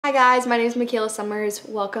Hi guys, my name is Michaela Summers.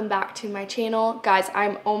 Welcome back to my channel. Guys,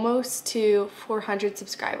 I'm almost to 400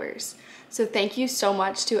 subscribers. So thank you so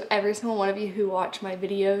much to every single one of you who watch my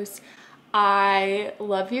videos. I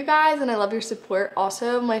love you guys and I love your support.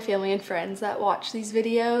 Also, my family and friends that watch these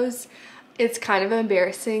videos. It's kind of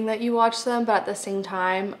embarrassing that you watch them, but at the same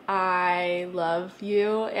time, I love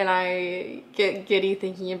you and I get giddy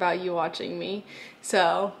thinking about you watching me.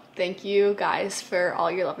 So thank you guys for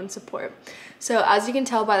all your love and support. So as you can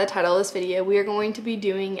tell by the title of this video, we are going to be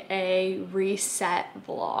doing a reset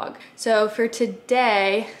vlog. So for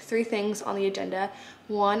today, 3 things on the agenda.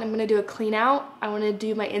 1, I'm gonna do a clean out. I wanna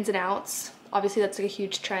do my ins and outs. Obviously that's like a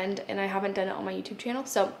huge trend and I haven't done it on my YouTube channel,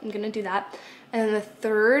 so I'm gonna do that. And then the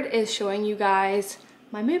 3rd is showing you guys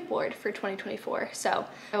my mood board for 2024. So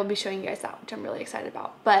I will be showing you guys that, which I'm really excited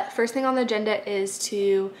about. But first thing on the agenda is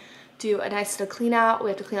to do a nice little clean out.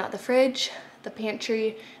 We have to clean out the fridge, the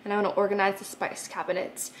pantry, and I want to organize the spice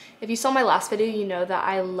cabinets. If you saw my last video, you know that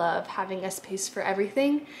I love having a space for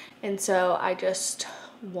everything. And so I just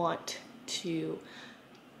want to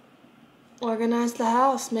organize the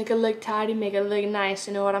house, make it look tidy, make it look nice.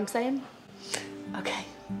 You know what I'm saying? Okay,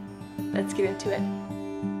 let's get into it.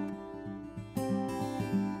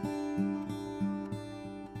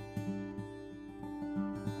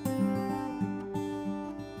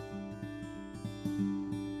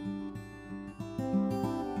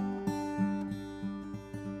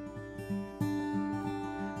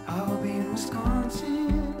 I'll be in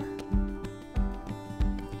Wisconsin,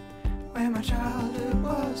 where my childhood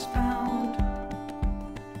was found.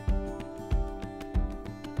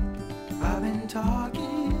 I've been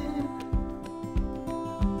talking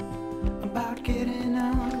about getting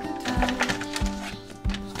out of town,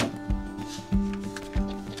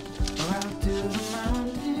 or out to the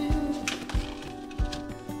mountains,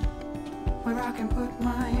 where I can put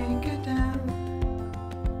my anchor down.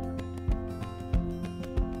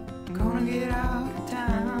 Gonna get out of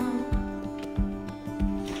town.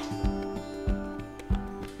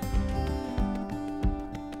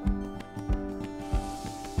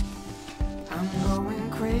 I'm going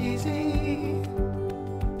crazy.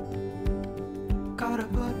 Gotta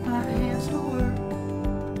put my hands to work.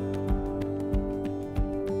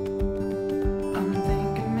 I'm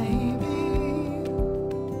thinking maybe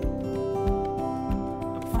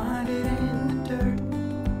I'll find it in the dirt.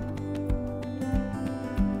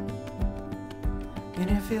 And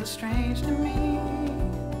it feels strange to me,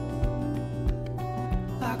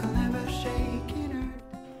 like I'll never shake in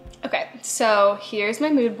earth. Okay, so here's my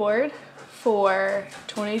mood board for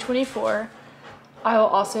 2024. I will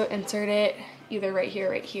also insert it either right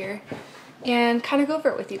here, and kind of go over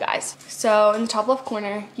it with you guys. So in the top left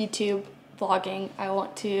corner, YouTube, vlogging. I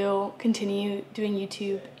want to continue doing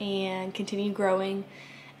YouTube and continue growing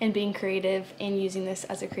and being creative and using this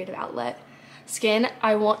as a creative outlet. Skin,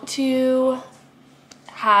 I want to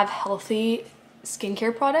have healthy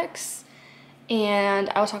skincare products, and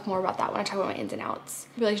I will talk more about that when I talk about my ins and outs.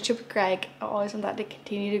 Relationship with Greg, I always want that to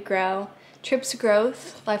continue to grow. Trips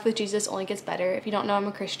growth, life with Jesus only gets better. If you don't know, I'm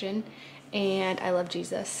a Christian and I love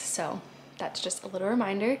Jesus, so that's just a little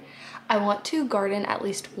reminder. I want to garden at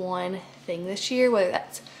least one thing this year, whether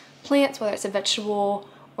that's plants, whether it's a vegetable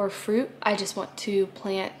or fruit. I just want to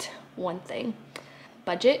plant one thing.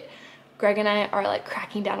 Budget. Greg and I are like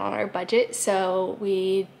cracking down on our budget, so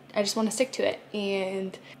I just want to stick to it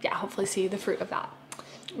and yeah, hopefully see the fruit of that.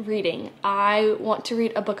 Reading. I want to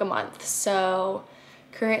read a book a month, so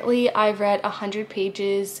currently I've read 100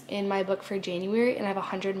 pages in my book for January and I have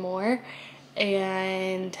 100 more,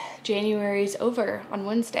 and January's over on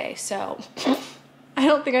Wednesday, so I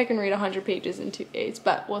don't think I can read 100 pages in 2 days,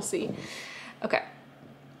 but we'll see. Okay,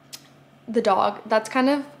 the dog, that's kind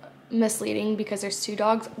of misleading because there's 2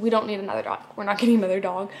 dogs. We don't need another dog. We're not getting another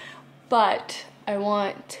dog, but I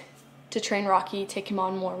want to train Rocky, take him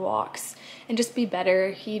on more walks and just be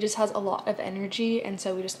better. He just has a lot of energy, and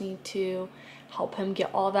so we just need to help him get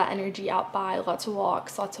all that energy out by lots of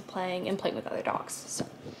walks, lots of playing, and playing with other dogs. So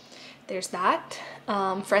there's that.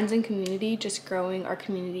 Friends and community, just growing our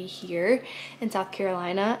community here in South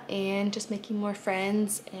Carolina and just making more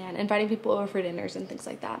friends and inviting people over for dinners and things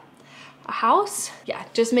like that. A house, yeah,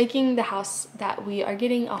 just making the house that we are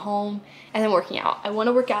getting a home, and then working out. I want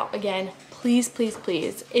to work out again. Please, please,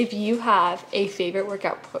 please, if you have a favorite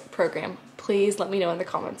workout program, please let me know in the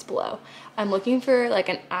comments below. I'm looking for like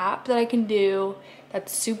an app that I can do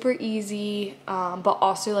that's super easy, but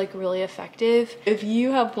also like really effective. If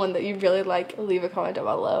you have one that you really like, leave a comment down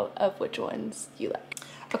below of which ones you like.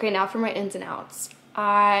 Okay, now for my ins and outs.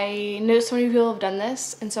 I know so many people have done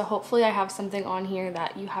this, and so hopefully I have something on here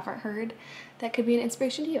that you haven't heard that could be an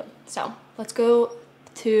inspiration to you. So let's go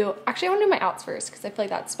to, actually I want to do my outs first because I feel like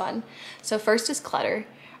that's fun. So first is clutter.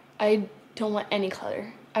 I don't want any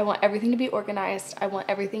clutter. I want everything to be organized. I want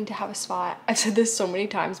everything to have a spot. I've said this so many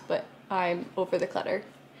times, but I'm over the clutter.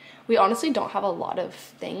 We honestly don't have a lot of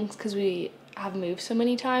things because we have moved so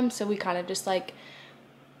many times, so we kind of just like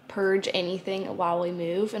purge anything while we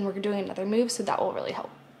move, and we're doing another move, so that will really help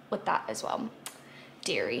with that as well.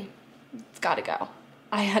 Dairy, it's gotta go.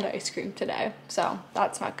 I had ice cream today, so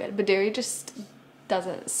that's not good, but dairy just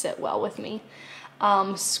doesn't sit well with me.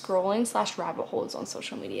 Scrolling / rabbit holes on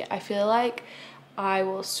social media. I feel like I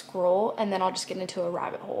will scroll and then I'll just get into a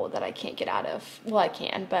rabbit hole that I can't get out of. Well, I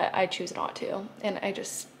can, but I choose not to, and I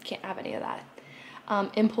just can't have any of that.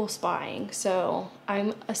 Impulse buying. So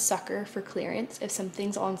I'm a sucker for clearance. If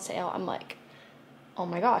something's on sale, I'm like, oh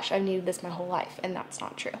my gosh, I've needed this my whole life, and that's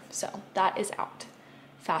not true. So that is out.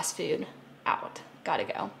 Fast food, out. Gotta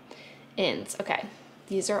go. Ins. Okay,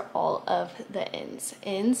 these are all of the ins.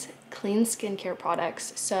 Ins, clean skincare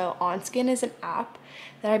products. So OnSkin is an app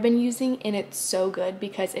that I've been using, and it's so good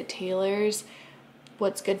because it tailors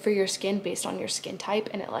what's good for your skin based on your skin type,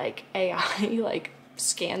 and it like AI like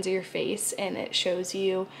scans your face and it shows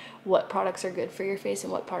you what products are good for your face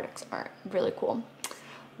and what products aren't. Really cool.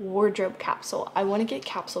 Wardrobe capsule. I want to get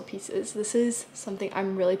capsule pieces. This is something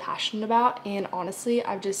I'm really passionate about, and honestly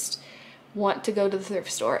I just want to go to the thrift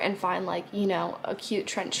store and find, like, you know, a cute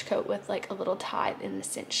trench coat with like a little tie in the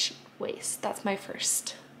cinch waist. That's my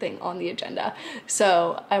first thing on the agenda.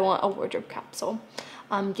 So I want a wardrobe capsule.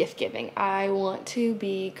 Gift giving. I want to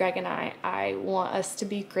be, Greg and I want us to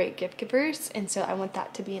be great gift givers, and so I want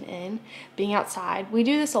that to be an in. Being outside, we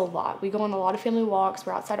do this a lot. We go on a lot of family walks.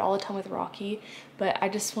 We're outside all the time with Rocky, but I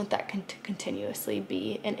just want that to continuously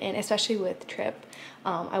be an in, especially with Trip.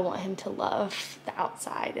 I want him to love the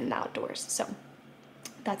outside and the outdoors, so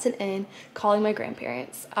that's an in. Calling my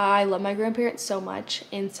grandparents. I love my grandparents so much,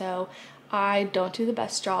 and so I don't do the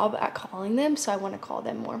best job at calling them, so I want to call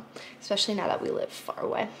them more, especially now that we live far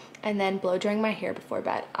away. And then blow drying my hair before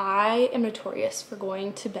bed. I am notorious for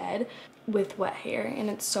going to bed with wet hair, and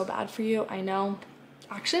it's so bad for you, I know.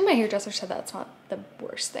 Actually, my hairdresser said that's not the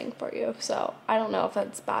worst thing for you, so I don't know if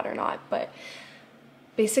that's bad or not, but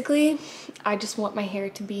basically, I just want my hair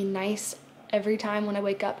to be nice every time when I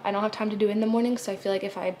wake up. I don't have time to do it in the morning, so I feel like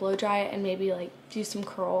if I blow dry it and maybe like do some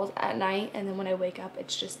curls at night, and then when I wake up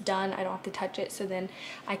it's just done, I don't have to touch it, so then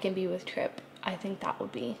I can be with Trip. I think that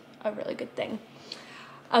would be a really good thing.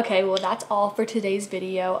 Okay, well that's all for today's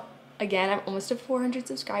video. Again, I'm almost at 400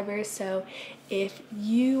 subscribers, so if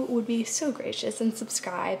you would be so gracious and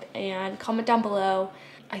subscribe and comment down below,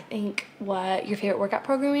 I think, what your favorite workout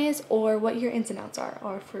program is, or what your ins and outs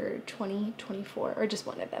are for 2024, or just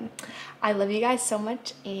one of them. I love you guys so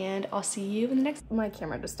much, and I'll see you in the next. My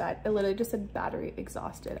camera just died. It literally just said battery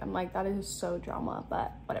exhausted. I'm like, that is so drama,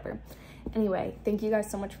 but whatever. Anyway, thank you guys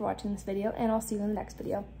so much for watching this video, and I'll see you in the next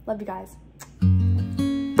video. Love you guys.